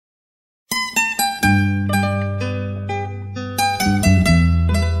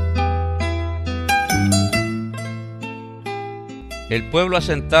El pueblo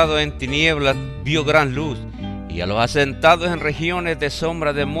asentado en tinieblas vio gran luz, y a los asentados en regiones de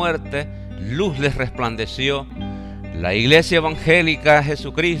sombra de muerte, luz les resplandeció. La Iglesia Evangélica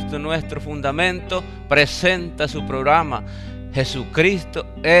Jesucristo, nuestro fundamento, presenta su programa. Jesucristo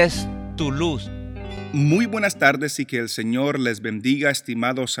es tu luz. Muy buenas tardes y que el Señor les bendiga,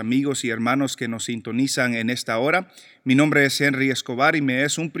 estimados amigos y hermanos que nos sintonizan en esta hora. Mi nombre es Henry Escobar y me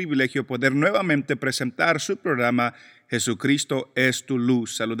es un privilegio poder nuevamente presentar su programa Jesucristo es tu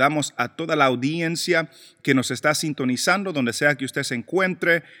luz. Saludamos a toda la audiencia que nos está sintonizando, donde sea que usted se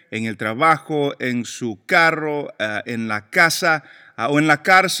encuentre, en el trabajo, en su carro, en la casa, o en la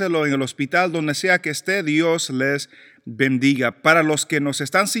cárcel o en el hospital, donde sea que esté. Dios les bendiga. Para los que nos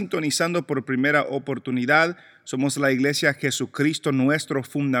están sintonizando por primera oportunidad, somos la Iglesia Jesucristo, nuestro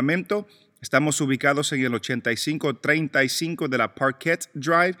fundamento. Estamos ubicados en el 8535 de la Parquet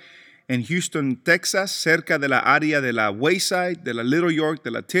Drive en Houston, Texas, cerca de la área de la Wayside, de la Little York,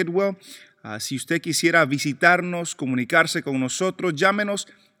 de la Tidwell. Si usted quisiera visitarnos, comunicarse con nosotros, llámenos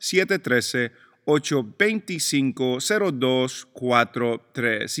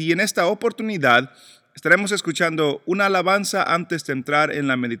 713-825-0243. Y en esta oportunidad estaremos escuchando una alabanza antes de entrar en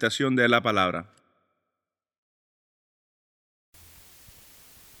la meditación de la palabra.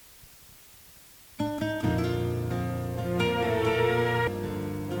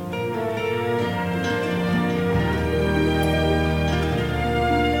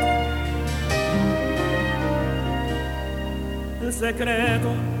 El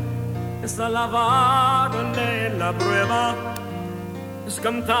secreto es alabar en la prueba, es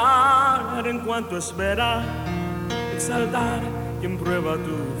cantar en cuanto espera, exaltar quien prueba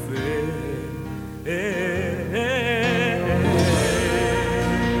tu fe.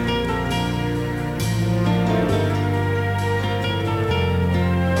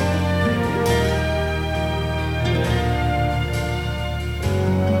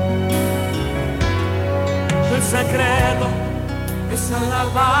 El secreto es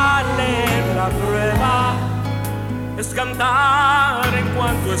alabarle en la prueba, es cantar en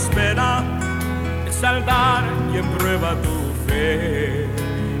cuanto espera, exaltar quien prueba tu fe.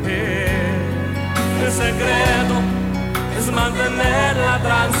 El secreto es mantener la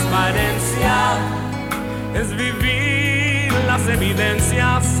transparencia, es vivir las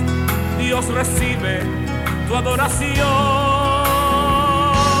evidencias. Dios recibe tu adoración.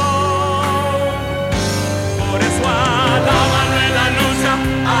 Por eso alábalo en la lucha,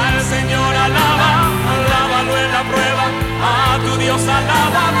 al Señor alaba, alábalo en la prueba, a tu Dios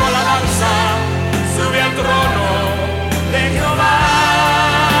alaba con alabanza, sube al trono de Jehová.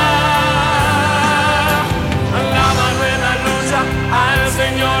 Alábalo en la lucha, al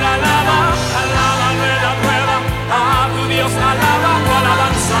Señor alaba, alábalo en la prueba, a tu Dios alaba con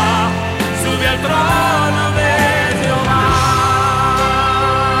alabanza, sube al trono de Jehová.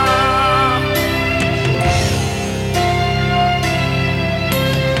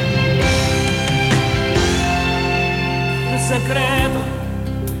 Secreto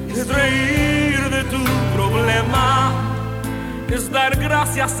es reír de tu problema, es dar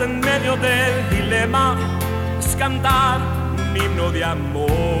gracias en medio del dilema, es cantar un himno de amor.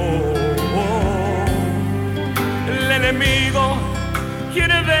 El enemigo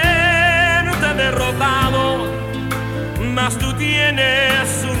quiere verte derrotado, mas tú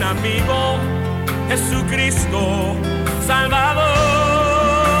tienes un amigo, Jesucristo Salvador.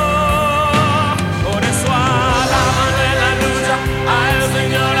 Al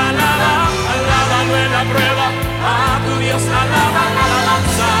Señor alaba, alábalo en la prueba, a tu Dios alaba,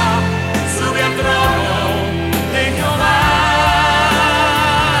 alabanza, sube al trono de Jehová.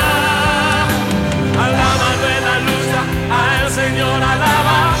 Alábalo en la lucha, al Señor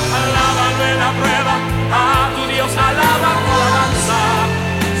alaba, alábalo en la prueba, a tu Dios alaba, alabanza,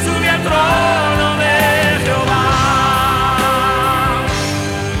 sube al trono de Jehová.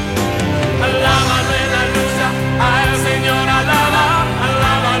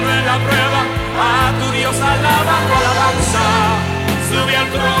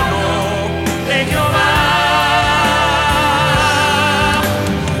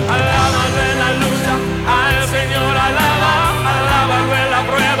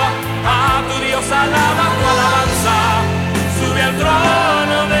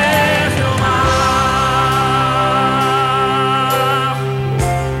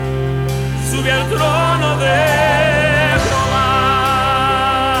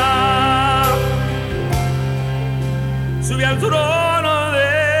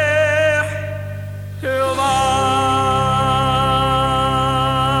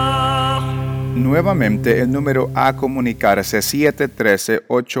 Nuevamente, el número a comunicarse es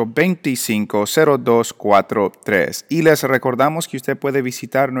 713-825-0243. Y les recordamos que usted puede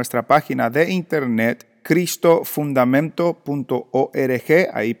visitar nuestra página de internet cristofundamento.org.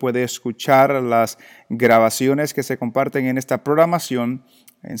 Ahí puede escuchar las grabaciones que se comparten en esta programación,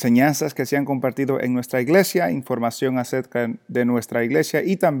 enseñanzas que se han compartido en nuestra iglesia, información acerca de nuestra iglesia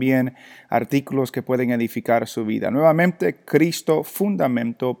y también artículos que pueden edificar su vida. Nuevamente,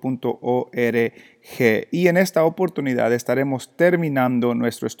 cristofundamento.org. Y en esta oportunidad estaremos terminando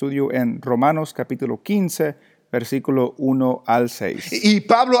nuestro estudio en Romanos capítulo 15, versículo 1 al 6. Y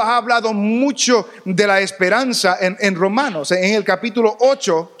Pablo ha hablado mucho de la esperanza en Romanos, en el capítulo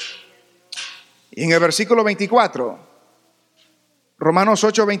 8 y en el versículo 24. Romanos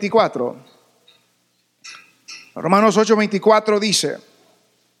 8:24. Romanos 8:24 dice: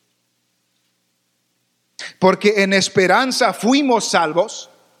 porque en esperanza fuimos salvos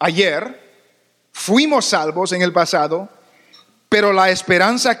ayer, fuimos salvos en el pasado, pero la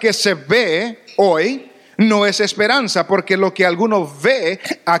esperanza que se ve hoy no es esperanza, porque lo que alguno ve,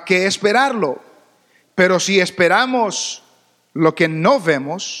 ¿a qué esperarlo? Pero si esperamos lo que no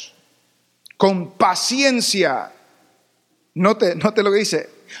vemos, con paciencia, note lo que dice,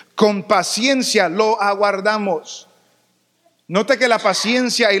 con paciencia lo aguardamos. Note que la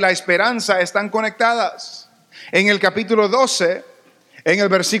paciencia y la esperanza están conectadas. En el capítulo 12, en el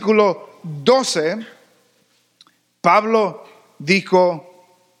versículo 12, Pablo dijo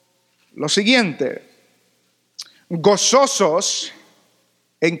lo siguiente: gozosos,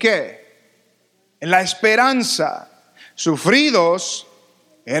 ¿en qué? En la esperanza, sufridos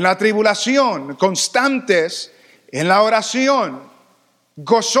en la tribulación, constantes en la oración,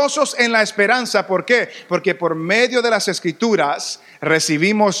 gozosos en la esperanza. ¿Por qué? Porque por medio de las Escrituras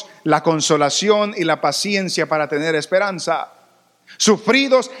recibimos la consolación y la paciencia para tener esperanza.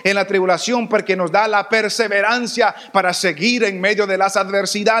 Sufridos en la tribulación porque nos da la perseverancia para seguir en medio de las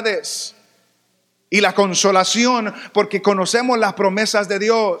adversidades. Y la consolación porque conocemos las promesas de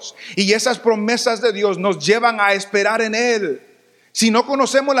Dios. Y esas promesas de Dios nos llevan a esperar en Él. Si no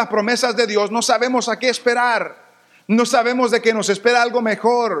conocemos las promesas de Dios, no sabemos a qué esperar. No sabemos de que nos espera algo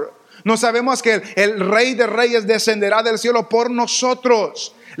mejor. No sabemos que el Rey de Reyes descenderá del cielo por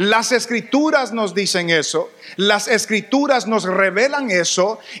nosotros. Las Escrituras nos dicen eso. Las Escrituras nos revelan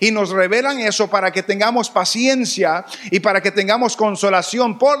eso. Y nos revelan eso para que tengamos paciencia y para que tengamos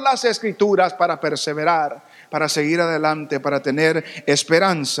consolación por las Escrituras, para perseverar, para seguir adelante, para tener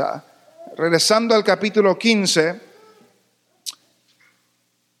esperanza. Regresando al capítulo 15,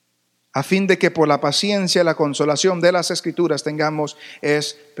 a fin de que por la paciencia y la consolación de las Escrituras tengamos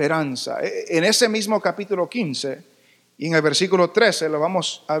esperanza. En ese mismo capítulo 15 y en el versículo 13, lo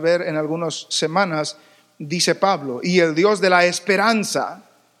vamos a ver en algunas semanas, dice Pablo: y el Dios de la esperanza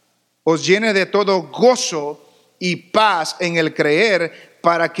os llene de todo gozo y paz en el creer,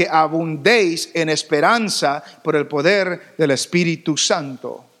 para que abundéis en esperanza por el poder del Espíritu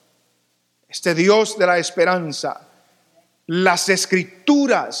Santo. Este Dios de la esperanza, las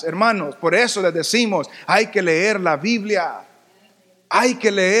Escrituras, hermanos, por eso les decimos, hay que leer la Biblia. Hay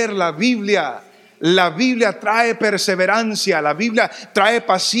que leer la Biblia. La Biblia trae perseverancia, la Biblia trae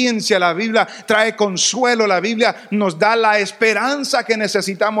paciencia, la Biblia trae consuelo, la Biblia nos da la esperanza que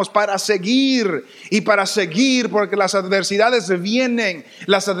necesitamos para seguir y para seguir, porque las adversidades vienen,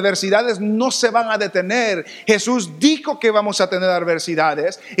 las adversidades no se van a detener. Jesús dijo que vamos a tener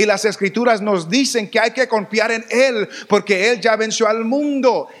adversidades y las Escrituras nos dicen que hay que confiar en Él, porque Él ya venció al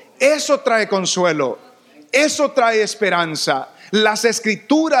mundo. Eso trae consuelo, eso trae esperanza. Las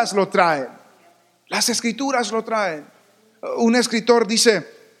Escrituras lo traen. Las Escrituras lo traen. Un escritor dice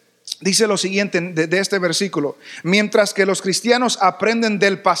lo siguiente de este versículo: mientras que los cristianos aprenden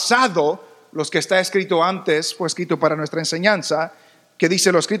del pasado, los que está escrito antes fue escrito para nuestra enseñanza, que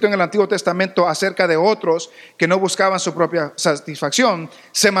dice lo escrito en el Antiguo Testamento acerca de otros que no buscaban su propia satisfacción,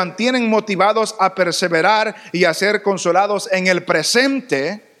 se mantienen motivados a perseverar y a ser consolados en el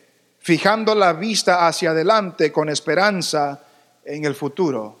presente, fijando la vista hacia adelante con esperanza en el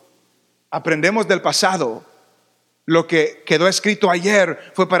futuro. Aprendemos del pasado. Lo que quedó escrito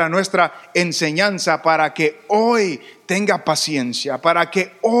ayer fue para nuestra enseñanza, para que hoy tenga paciencia, para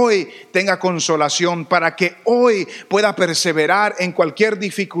que hoy tenga consolación, para que hoy pueda perseverar en cualquier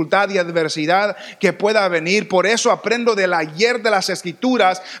dificultad y adversidad que pueda venir. Por eso aprendo del ayer de las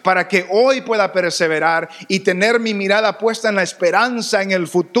Escrituras, para que hoy pueda perseverar y tener mi mirada puesta en la esperanza, en el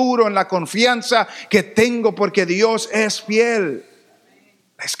futuro, en la confianza que tengo, porque Dios es fiel.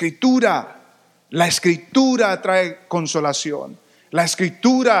 La Escritura trae consolación. La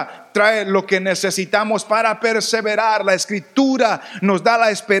Escritura trae lo que necesitamos para perseverar. La Escritura nos da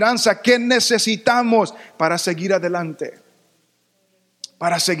la esperanza que necesitamos para seguir adelante.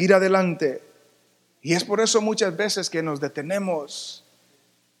 Para seguir adelante. Y es por eso muchas veces que nos detenemos.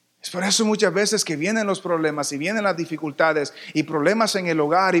 Es por eso muchas veces que vienen los problemas y vienen las dificultades y problemas en el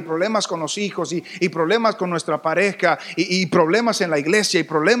hogar y problemas con los hijos y problemas con nuestra pareja y problemas en la iglesia y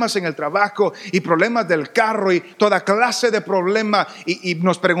problemas en el trabajo y problemas del carro y toda clase de problemas y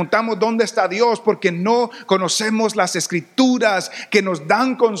nos preguntamos dónde está Dios, porque no conocemos las Escrituras que nos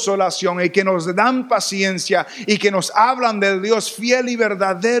dan consolación y que nos dan paciencia y que nos hablan del Dios fiel y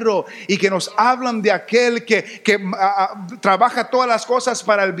verdadero y que nos hablan de aquel que trabaja todas las cosas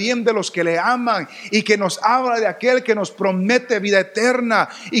para el bien de los que le aman, y que nos habla de aquel que nos promete vida eterna,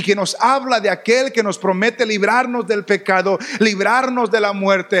 y que nos habla de aquel que nos promete librarnos del pecado, librarnos de la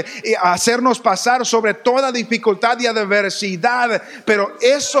muerte y hacernos pasar sobre toda dificultad y adversidad. Pero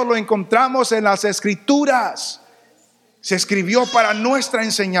eso lo encontramos en las Escrituras. Se escribió para nuestra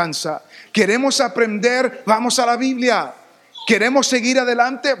enseñanza. Queremos aprender, vamos a la Biblia. Queremos seguir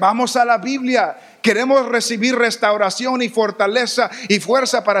adelante, vamos a la Biblia. Queremos recibir restauración y fortaleza y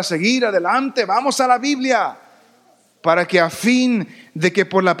fuerza para seguir adelante, vamos a la Biblia. Para que a fin de que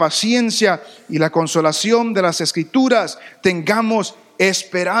por la paciencia y la consolación de las Escrituras tengamos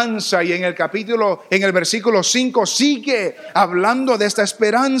esperanza. Y en el versículo 5 sigue hablando de esta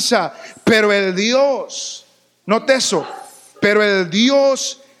esperanza. Pero el Dios, note eso, pero el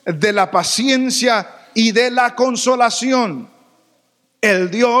Dios de la paciencia y de la consolación.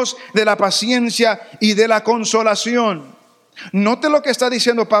 El Dios de la paciencia y de la consolación. Note lo que está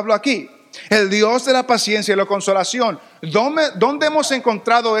diciendo Pablo aquí. El Dios de la paciencia y la consolación. ¿Dónde hemos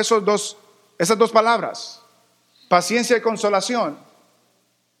encontrado esas dos palabras? Paciencia y consolación.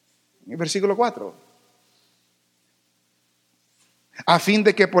 En el versículo 4. A fin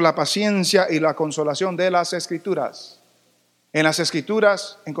de que por la paciencia y la consolación de las Escrituras. En las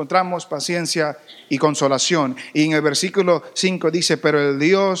Escrituras encontramos paciencia y consolación. Y en el versículo 5 dice, pero el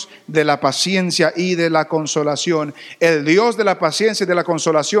Dios de la paciencia y de la consolación. El Dios de la paciencia y de la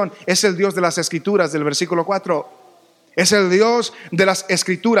consolación es el Dios de las Escrituras del versículo 4. Es el Dios de las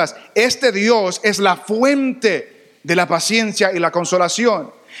Escrituras. Este Dios es la fuente de la paciencia y la consolación.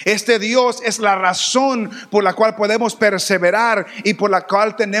 Este Dios es la razón por la cual podemos perseverar y por la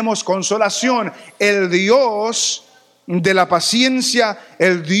cual tenemos consolación. El Dios de la paciencia,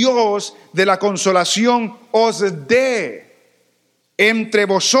 el Dios de la consolación os dé entre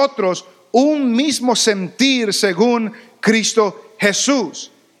vosotros un mismo sentir según Cristo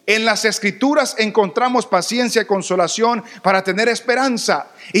Jesús. En las Escrituras encontramos paciencia y consolación para tener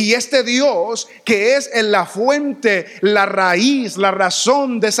esperanza. Y este Dios, que es la fuente, la raíz, la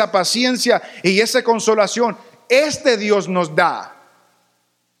razón de esa paciencia y esa consolación, este Dios nos da.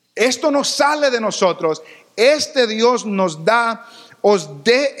 Esto no sale de nosotros. Este Dios nos da, os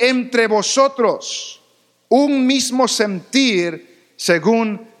dé entre vosotros un mismo sentir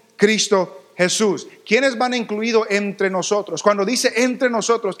según Cristo Jesús. ¿Quiénes van incluidos entre nosotros? Cuando dice entre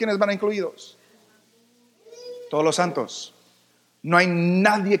nosotros, ¿quiénes van incluidos? Todos los santos. No hay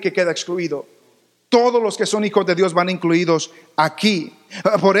nadie que quede excluido. Todos los que son hijos de Dios van incluidos aquí.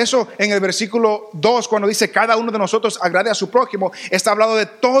 Por eso en el versículo 2, cuando dice cada uno de nosotros agrade a su prójimo, está hablando de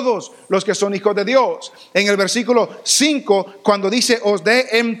todos los que son hijos de Dios. En el versículo 5, cuando dice os dé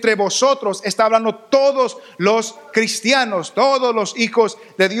entre vosotros, está hablando todos los cristianos, todos los hijos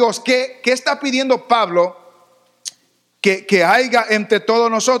de Dios. ¿Qué está pidiendo Pablo que haya entre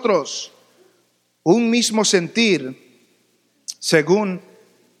todos nosotros? Un mismo sentir según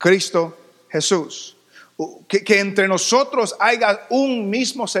Cristo Jesús. Que entre nosotros haya un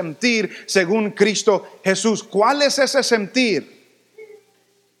mismo sentir según Cristo Jesús. ¿Cuál es ese sentir?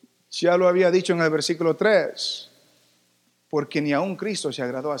 Ya lo había dicho en el versículo 3. Porque ni aun Cristo se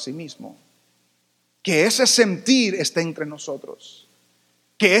agradó a sí mismo. Que ese sentir esté entre nosotros.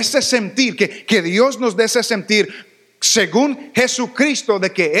 Que ese sentir, que Dios nos dé ese sentir según Jesucristo,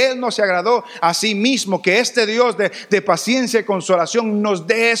 de que Él no se agradó a sí mismo. Que este Dios de paciencia y consolación nos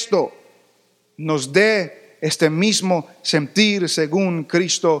dé esto. Nos dé este mismo sentir según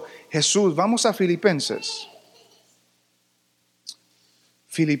Cristo Jesús. Vamos a Filipenses.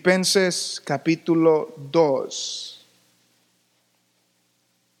 Filipenses capítulo 2.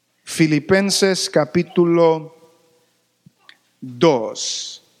 Filipenses capítulo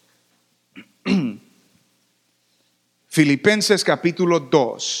 2. Filipenses capítulo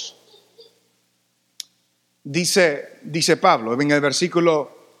 2. Dice Pablo en el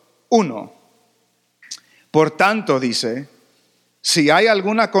versículo 1. Por tanto, dice, si hay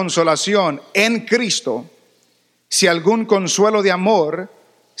alguna consolación en Cristo, si algún consuelo de amor,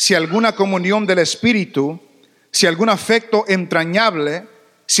 si alguna comunión del Espíritu, si algún afecto entrañable,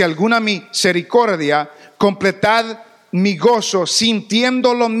 si alguna misericordia, completad mi gozo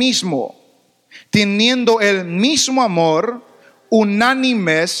sintiendo lo mismo, teniendo el mismo amor,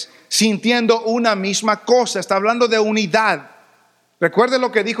 unánimes, sintiendo una misma cosa. Está hablando de unidad. Recuerde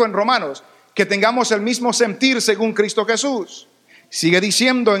lo que dijo en Romanos, que tengamos el mismo sentir según Cristo Jesús. Sigue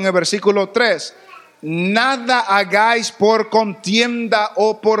diciendo en el versículo 3, nada hagáis por contienda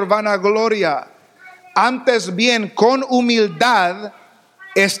o por vanagloria, antes bien con humildad,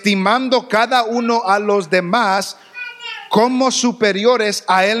 estimando cada uno a los demás como superiores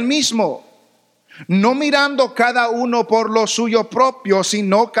a él mismo, no mirando cada uno por lo suyo propio,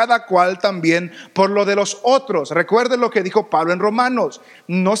 sino cada cual también por lo de los otros. Recuerden lo que dijo Pablo en Romanos,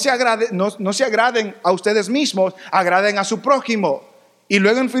 no se agraden a ustedes mismos, agraden a su prójimo. Y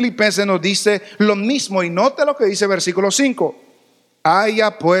luego en Filipenses nos dice lo mismo, y note lo que dice versículo 5,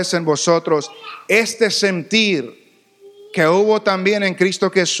 haya pues en vosotros este sentir que hubo también en Cristo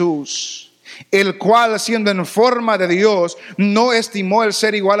Jesús, el cual siendo en forma de Dios no estimó el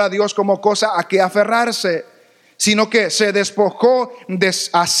ser igual a Dios como cosa a que aferrarse, sino que se despojó de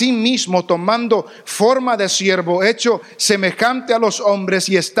a sí mismo, tomando forma de siervo, hecho semejante a los hombres,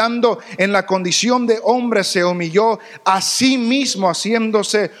 y estando en la condición de hombre se humilló a sí mismo,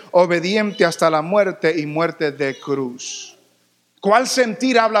 haciéndose obediente hasta la muerte y muerte de cruz. ¿Cuál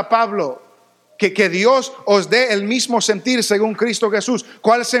sentir habla Pablo? Que Dios os dé el mismo sentir según Cristo Jesús.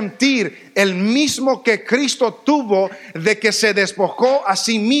 ¿Cuál sentir? El mismo que Cristo tuvo, de que se despojó a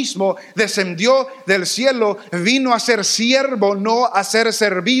sí mismo, descendió del cielo, vino a ser siervo, no a ser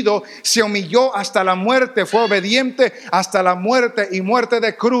servido, se humilló hasta la muerte, fue obediente hasta la muerte y muerte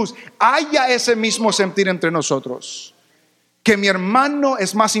de cruz. Haya ese mismo sentir entre nosotros. Que mi hermano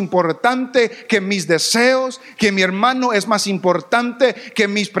es más importante que mis deseos, que mi hermano es más importante que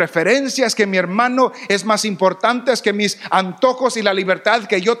mis preferencias, que mi hermano es más importante que mis antojos y la libertad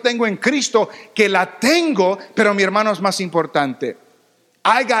que yo tengo en Cristo, que la tengo, pero mi hermano es más importante.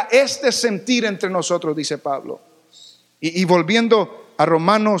 Haga este sentir entre nosotros, dice Pablo. Y volviendo a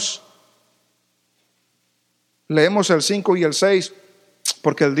Romanos, leemos el 5 y el 6.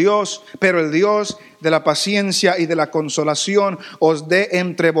 Porque el Dios de la paciencia y de la consolación os dé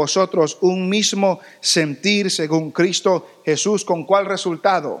entre vosotros un mismo sentir según Cristo Jesús. ¿Con cuál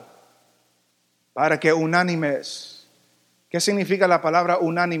resultado? Para que unánimes. ¿Qué significa la palabra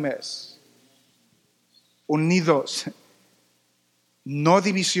unánimes? Unidos. No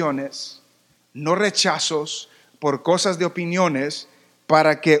divisiones, no rechazos por cosas de opiniones,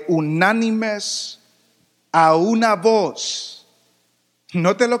 para que unánimes a una voz.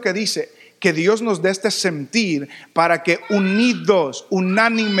 Note lo que dice, que Dios nos dé este sentir para que unidos,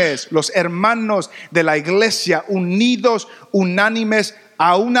 unánimes, los hermanos de la iglesia, unidos, unánimes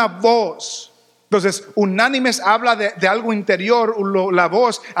a una voz. Entonces, unánimes habla de algo interior, la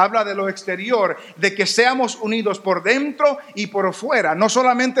voz habla de lo exterior, de que seamos unidos por dentro y por fuera, no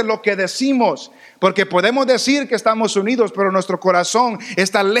solamente lo que decimos, porque podemos decir que estamos unidos, pero nuestro corazón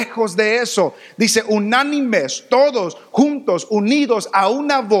está lejos de eso. Dice unánimes, todos juntos, unidos a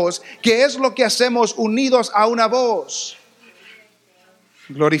una voz. ¿Qué es lo que hacemos unidos a una voz?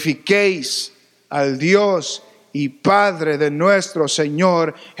 Glorifiquéis al Dios y Padre de nuestro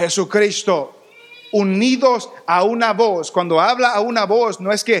Señor Jesucristo. Unidos a una voz. Cuando habla a una voz,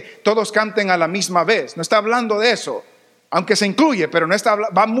 no es que todos canten a la misma vez, no está hablando de eso, aunque se incluye, pero no está,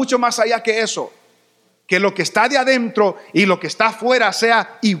 va mucho más allá que eso. Que lo que está de adentro y lo que está afuera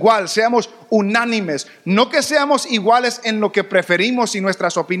sea igual, seamos unánimes. No que seamos iguales en lo que preferimos y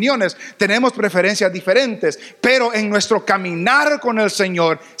nuestras opiniones, tenemos preferencias diferentes, pero en nuestro caminar con el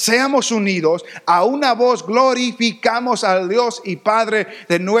Señor seamos unidos a una voz, glorificamos al Dios y Padre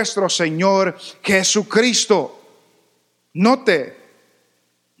de nuestro Señor Jesucristo. Note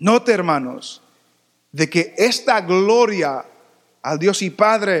hermanos, de que esta gloria al Dios y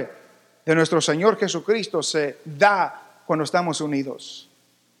Padre de nuestro Señor Jesucristo se da cuando estamos unidos.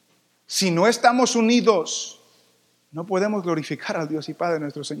 Si no estamos unidos, no podemos glorificar al Dios y Padre de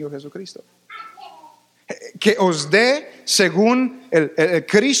nuestro Señor Jesucristo. Que os dé según el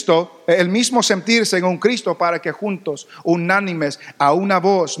Cristo, el mismo sentir según Cristo, para que juntos, unánimes, a una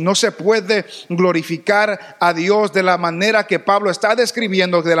voz. No se puede glorificar a Dios de la manera que Pablo está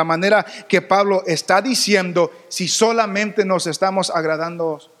describiendo, de la manera que Pablo está diciendo, si solamente nos estamos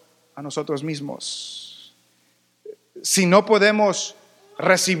agradando a nosotros mismos. Si no podemos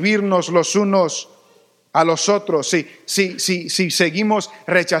recibirnos los unos a los otros, si seguimos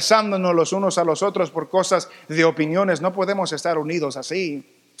rechazándonos los unos a los otros por cosas de opiniones, no podemos estar unidos así,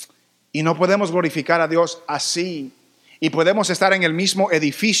 y no podemos glorificar a Dios así. Y podemos estar en el mismo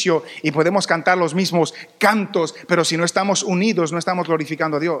edificio y podemos cantar los mismos cantos, pero si no estamos unidos, no estamos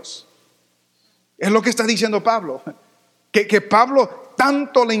glorificando a Dios. Es lo que está diciendo Pablo. Que Pablo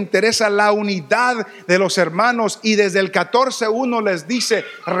tanto le interesa la unidad de los hermanos, y desde el 14:1 les dice: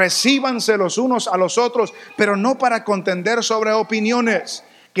 recíbanse los unos a los otros, pero no para contender sobre opiniones.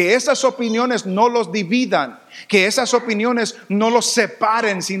 Que esas opiniones no los dividan, que esas opiniones no los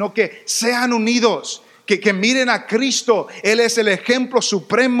separen, sino que sean unidos. Que miren a Cristo. Él es el ejemplo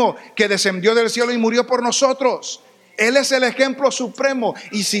supremo que descendió del cielo y murió por nosotros. Él es el ejemplo supremo,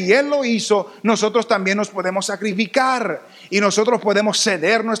 y si Él lo hizo, nosotros también nos podemos sacrificar y nosotros podemos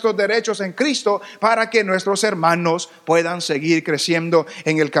ceder nuestros derechos en Cristo para que nuestros hermanos puedan seguir creciendo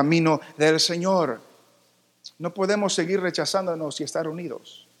en el camino del Señor. No podemos seguir rechazándonos y estar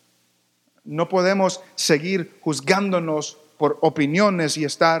unidos. No podemos seguir juzgándonos por opiniones y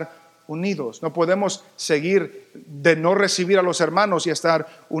estar unidos. No podemos seguir de no recibir a los hermanos y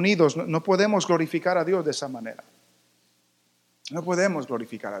estar unidos. No podemos glorificar a Dios de esa manera. No podemos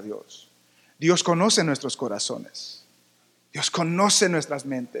glorificar a Dios. Dios conoce nuestros corazones. Dios conoce nuestras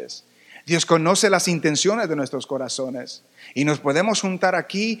mentes. Dios conoce las intenciones de nuestros corazones. Y nos podemos juntar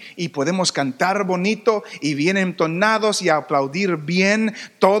aquí y podemos cantar bonito y bien entonados y aplaudir bien,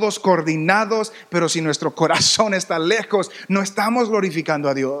 todos coordinados, pero si nuestro corazón está lejos, no estamos glorificando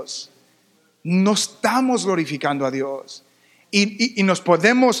a Dios. No estamos glorificando a Dios. Y nos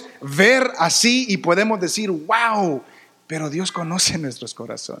podemos ver así y podemos decir: wow, pero Dios conoce nuestros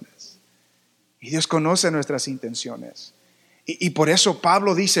corazones y Dios conoce nuestras intenciones. Y por eso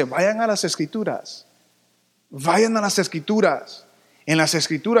Pablo dice: vayan a las Escrituras. Vayan a las Escrituras. En las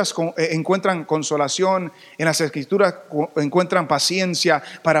Escrituras encuentran consolación. En las Escrituras encuentran paciencia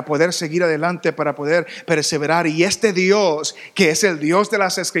para poder seguir adelante, para poder perseverar. Y este Dios, que es el Dios de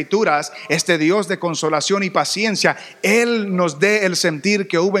las Escrituras, este Dios de consolación y paciencia, Él nos dé el sentir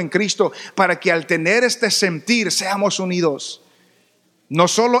que hubo en Cristo, para que al tener este sentir seamos unidos. No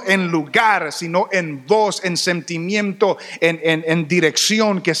solo en lugar, sino en voz, en sentimiento, en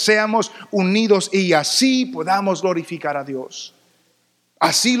dirección, que seamos unidos y así podamos glorificar a Dios.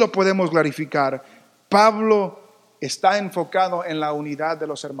 Así lo podemos glorificar. Pablo está enfocado en la unidad de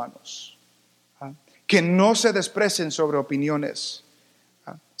los hermanos. Que no se desprecien sobre opiniones,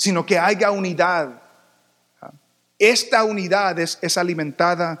 sino que haya unidad. Esta unidad es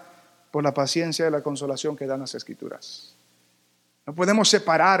alimentada por la paciencia y la consolación que dan las Escrituras. No podemos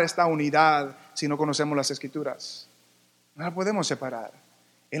separar esta unidad si no conocemos las Escrituras. No la podemos separar.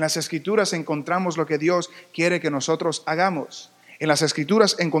 En las Escrituras encontramos lo que Dios quiere que nosotros hagamos. En las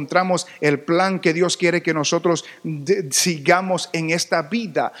Escrituras encontramos el plan que Dios quiere que nosotros sigamos en esta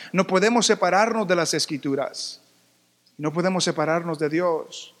vida. No podemos separarnos de las Escrituras. No podemos separarnos de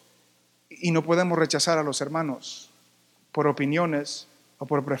Dios. Y no podemos rechazar a los hermanos por opiniones o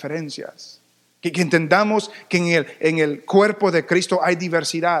por preferencias. Que entendamos que en el cuerpo de Cristo hay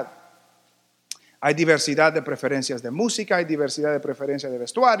diversidad. Hay diversidad de preferencias de música, hay diversidad de preferencias de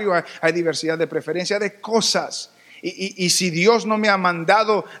vestuario, hay diversidad de preferencias de cosas. Y si Dios no me ha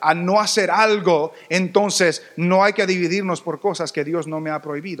mandado a no hacer algo, entonces no hay que dividirnos por cosas que Dios no me ha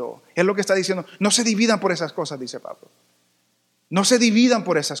prohibido. Es lo que está diciendo. No se dividan por esas cosas, dice Pablo. No se dividan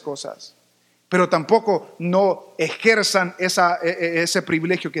por esas cosas. Pero tampoco no ejerzan ese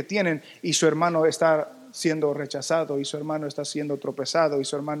privilegio que tienen y su hermano está siendo rechazado y su hermano está siendo tropezado y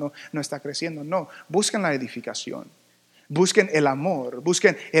su hermano no está creciendo. No, busquen la edificación, busquen el amor,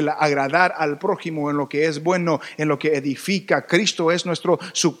 busquen el agradar al prójimo en lo que es bueno, en lo que edifica. Cristo es nuestro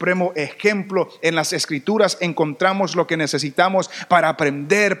supremo ejemplo. En las Escrituras encontramos lo que necesitamos para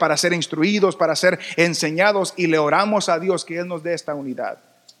aprender, para ser instruidos, para ser enseñados, y le oramos a Dios que Él nos dé esta unidad,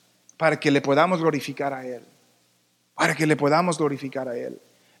 para que le podamos glorificar a Él. Para que le podamos glorificar a Él.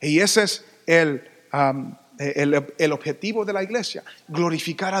 Y ese es el objetivo de la iglesia.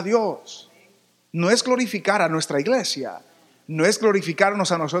 Glorificar a Dios. No es glorificar a nuestra iglesia. No es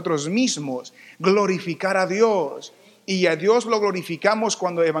glorificarnos a nosotros mismos. Glorificar a Dios. Y a Dios lo glorificamos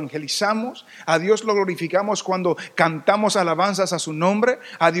cuando evangelizamos. A Dios lo glorificamos cuando cantamos alabanzas a su nombre.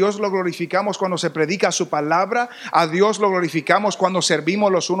 A Dios lo glorificamos cuando se predica su palabra. A Dios lo glorificamos cuando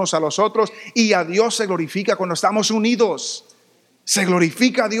servimos los unos a los otros. Y a Dios se glorifica cuando estamos unidos. Se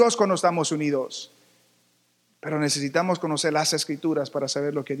glorifica a Dios cuando estamos unidos. Pero necesitamos conocer las Escrituras para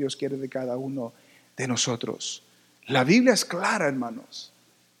saber lo que Dios quiere de cada uno de nosotros. La Biblia es clara, hermanos.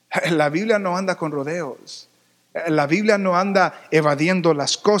 La Biblia no anda con rodeos. La Biblia no anda evadiendo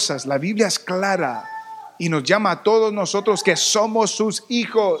las cosas. La Biblia es clara y nos llama a todos nosotros que somos sus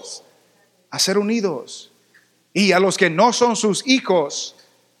hijos a ser unidos. Y a los que no son sus hijos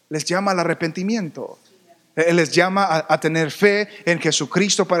les llama al arrepentimiento. Él les llama a tener fe en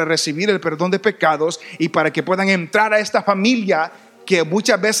Jesucristo para recibir el perdón de pecados y para que puedan entrar a esta familia que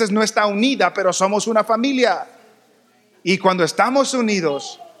muchas veces no está unida, pero somos una familia. Y cuando estamos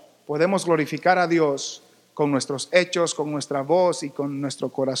unidos, podemos glorificar a Dios con nuestros hechos, con nuestra voz y con nuestro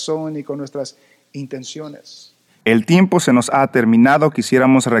corazón y con nuestras intenciones. El tiempo se nos ha terminado.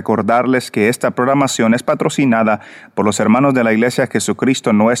 Quisiéramos recordarles que esta programación es patrocinada por los hermanos de la Iglesia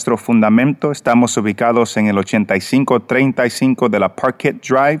Jesucristo Nuestro Fundamento. Estamos ubicados en el 8535 de la Parkett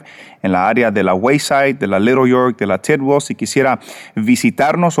Drive, en la área de la Wayside, de la Little York, de la Tidwell. Si quisiera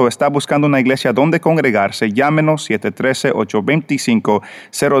visitarnos o está buscando una iglesia donde congregarse, llámenos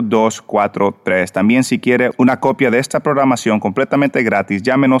 713-825-0243. También si quiere una copia de esta programación completamente gratis,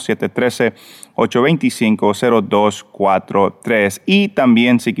 llámenos 713-825-0243. Y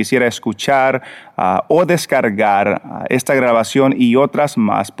también si quisiera escuchar o descargar esta grabación y otras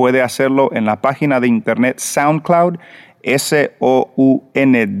más, puede hacerlo en la página de internet SoundCloud,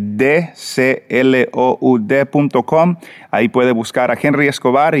 soundcloud.com. Ahí puede buscar a Henry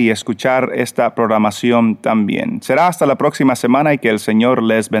Escobar y escuchar esta programación también. Será hasta la próxima semana y que el Señor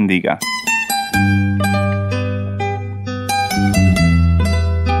les bendiga.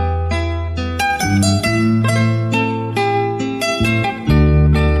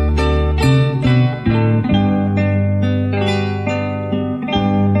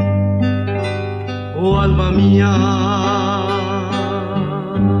 Oh alma mía,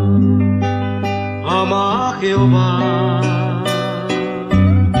 ama a Jehová,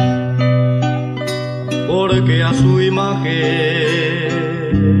 porque a su imagen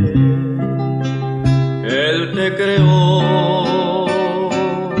Él te creó,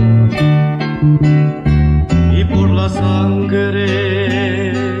 y por la sangre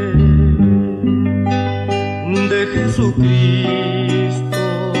de Jesucristo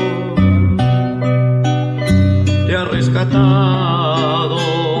rescatado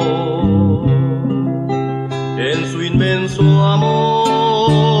en su inmenso amor.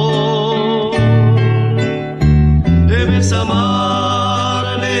 Debes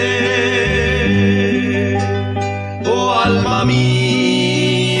amarle, oh alma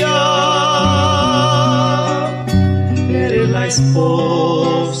mía, eres la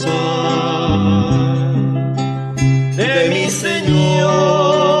esposa de mi Señor.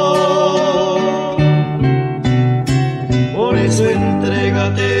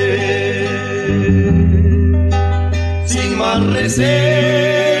 Entrégate sin más reservas,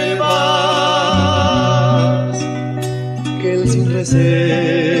 que Él sin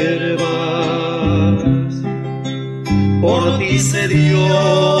reservas por ti se dio.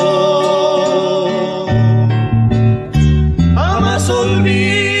 Jamás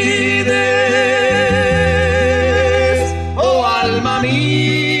olvides, oh alma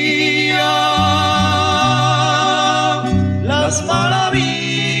mía, las maravillas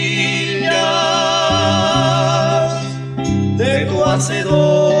de tu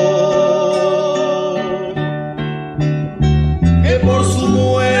Hacedor, que por su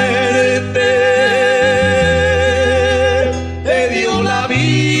muerte te dio la vida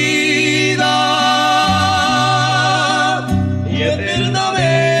y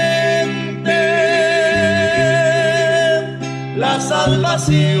eternamente la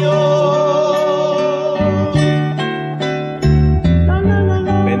salvación.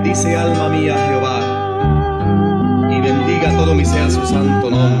 Bendice alma mía Jehová, y bendiga todo mi ser su santo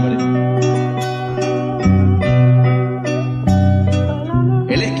nombre.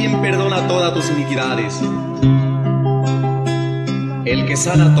 Él es quien perdona todas tus iniquidades, el que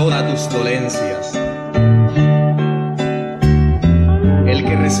sana todas tus dolencias, el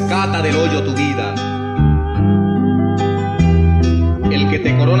que rescata del hoyo tu vida, el que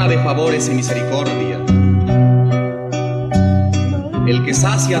te corona de favores y misericordia, el que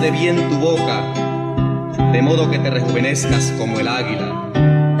sacia de bien tu boca, de modo que te rejuvenezcas como el águila.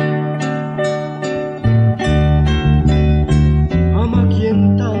 Ama a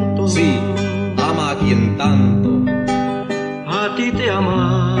quien tanto, sí, ama a quien tanto, a ti te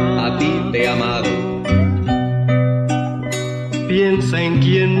ama, a ti te he amado. Piensa en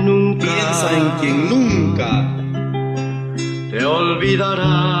quien nunca, piensa en quien nunca te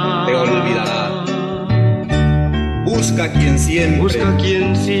olvidará, te olvidará. Busca quien siempre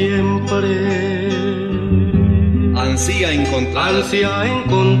ansía encontrarte.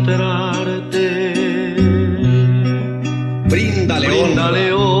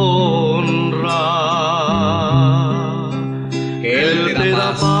 Bríndale honra, que Él te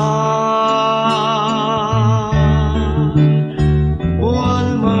da paz. Oh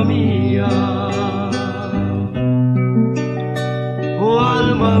alma mía, oh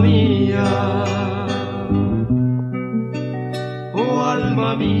alma mía,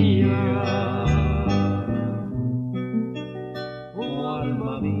 vida.